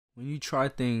When you try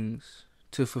things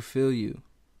to fulfill you,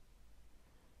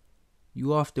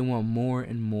 you often want more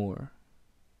and more.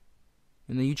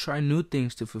 And then you try new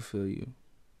things to fulfill you.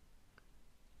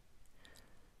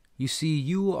 You see,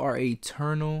 you are an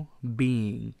eternal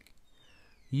being.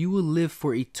 You will live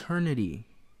for eternity.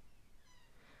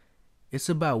 It's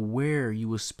about where you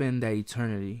will spend that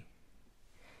eternity.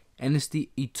 And it's the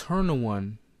eternal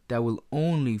one that will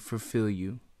only fulfill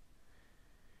you.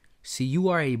 See, you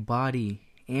are a body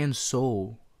and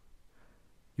soul.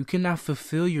 You cannot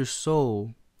fulfill your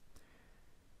soul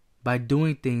by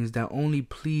doing things that only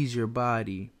please your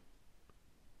body.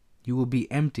 You will be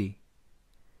empty.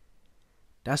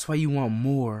 That's why you want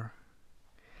more.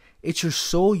 It's your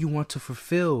soul you want to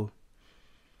fulfill.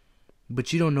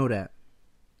 But you don't know that.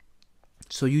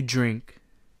 So you drink.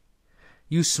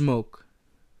 You smoke.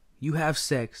 You have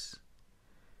sex.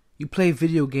 You play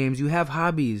video games. You have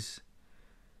hobbies.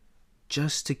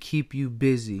 Just to keep you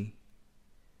busy.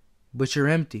 But you're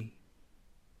empty.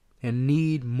 And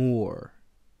need more.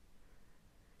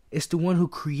 It's the one who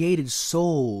created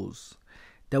souls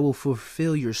that will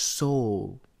fulfill your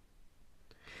soul.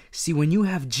 See, when you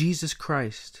have Jesus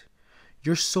Christ,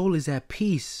 your soul is at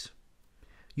peace.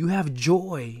 You have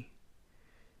joy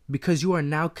because you are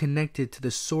now connected to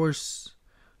the source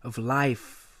of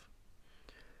life.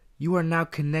 You are now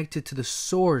connected to the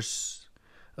source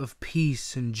of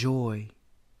peace and joy.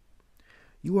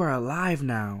 You are alive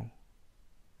now.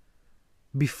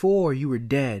 Before, you were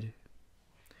dead.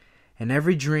 And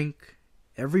every drink,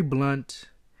 every blunt,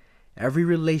 every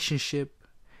relationship,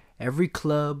 every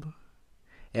club,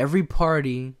 every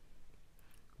party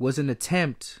was an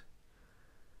attempt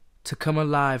to come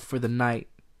alive for the night.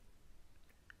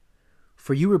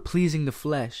 For you were pleasing the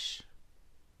flesh.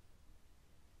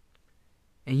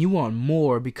 And you want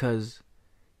more because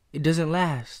it doesn't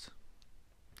last.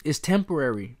 It's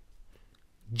temporary.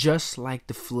 Just like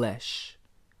the flesh.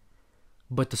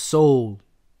 But the soul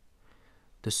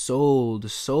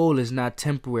is not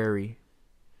temporary.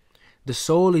 The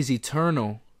soul is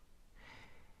eternal.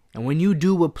 And when you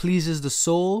do what pleases the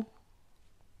soul,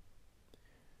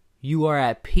 you are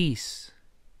at peace.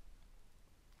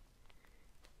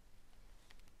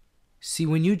 See,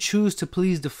 when you choose to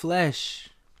please the flesh,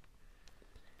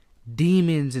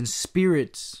 demons and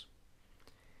spirits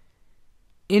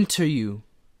enter you,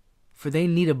 for they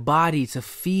need a body to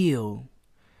feel.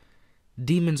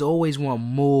 Demons always want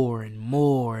more and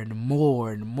more and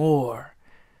more and more.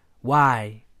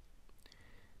 Why?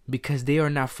 Because they are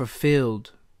not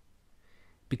fulfilled.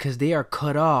 Because they are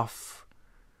cut off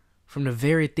from the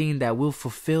very thing that will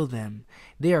fulfill them.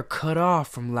 They are cut off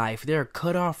from life. They are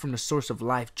cut off from the source of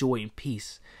life, joy, and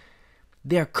peace.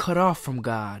 They are cut off from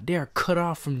God. They are cut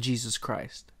off from Jesus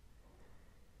Christ.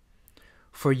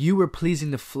 For you were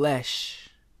pleasing the flesh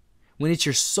when it's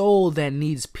your soul that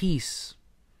needs peace.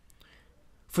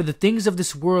 For the things of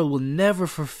this world will never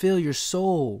fulfill your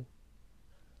soul.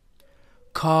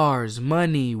 Cars,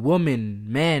 money, women,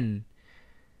 men.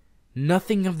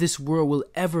 Nothing of this world will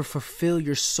ever fulfill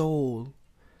your soul.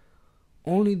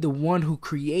 Only the one who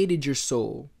created your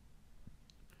soul.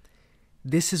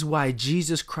 This is why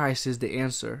Jesus Christ is the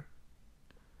answer.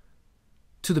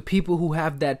 To the people who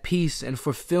have that peace and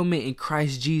fulfillment in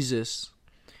Christ Jesus.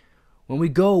 When we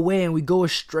go away and we go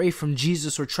astray from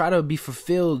Jesus or try to be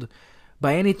fulfilled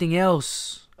by anything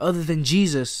else other than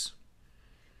Jesus,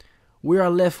 we are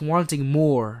left wanting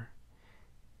more.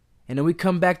 And then we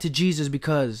come back to Jesus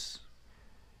because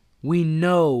we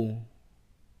know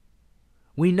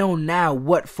now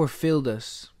what fulfilled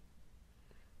us.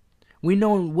 We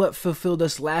know what fulfilled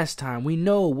us last time. We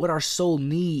know what our soul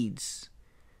needs.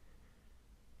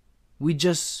 We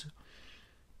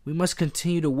must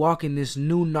continue to walk in this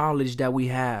new knowledge that we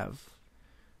have.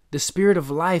 The Spirit of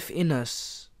life in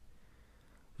us.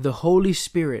 The Holy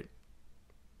Spirit.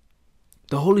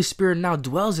 The Holy Spirit now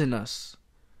dwells in us.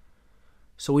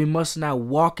 So we must now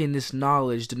walk in this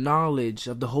knowledge, the knowledge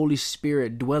of the Holy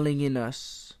Spirit dwelling in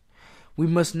us. We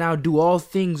must now do all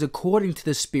things according to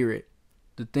the Spirit.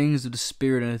 The things of the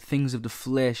Spirit and the things of the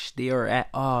flesh, they are at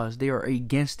odds. They are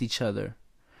against each other.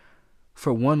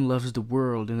 For one loves the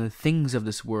world and the things of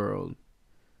this world,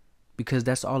 because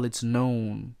that's all it's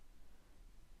known.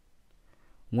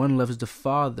 One loves the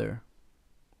Father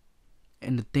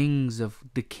and the things of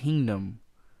the kingdom,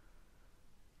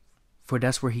 for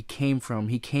that's where he came from.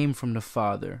 He came from the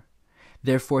Father.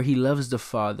 Therefore he loves the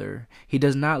Father. He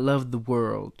does not love the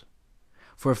world.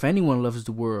 For if anyone loves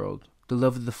the world, the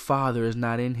love of the Father is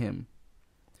not in him.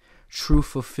 True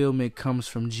fulfillment comes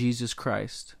from Jesus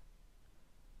Christ.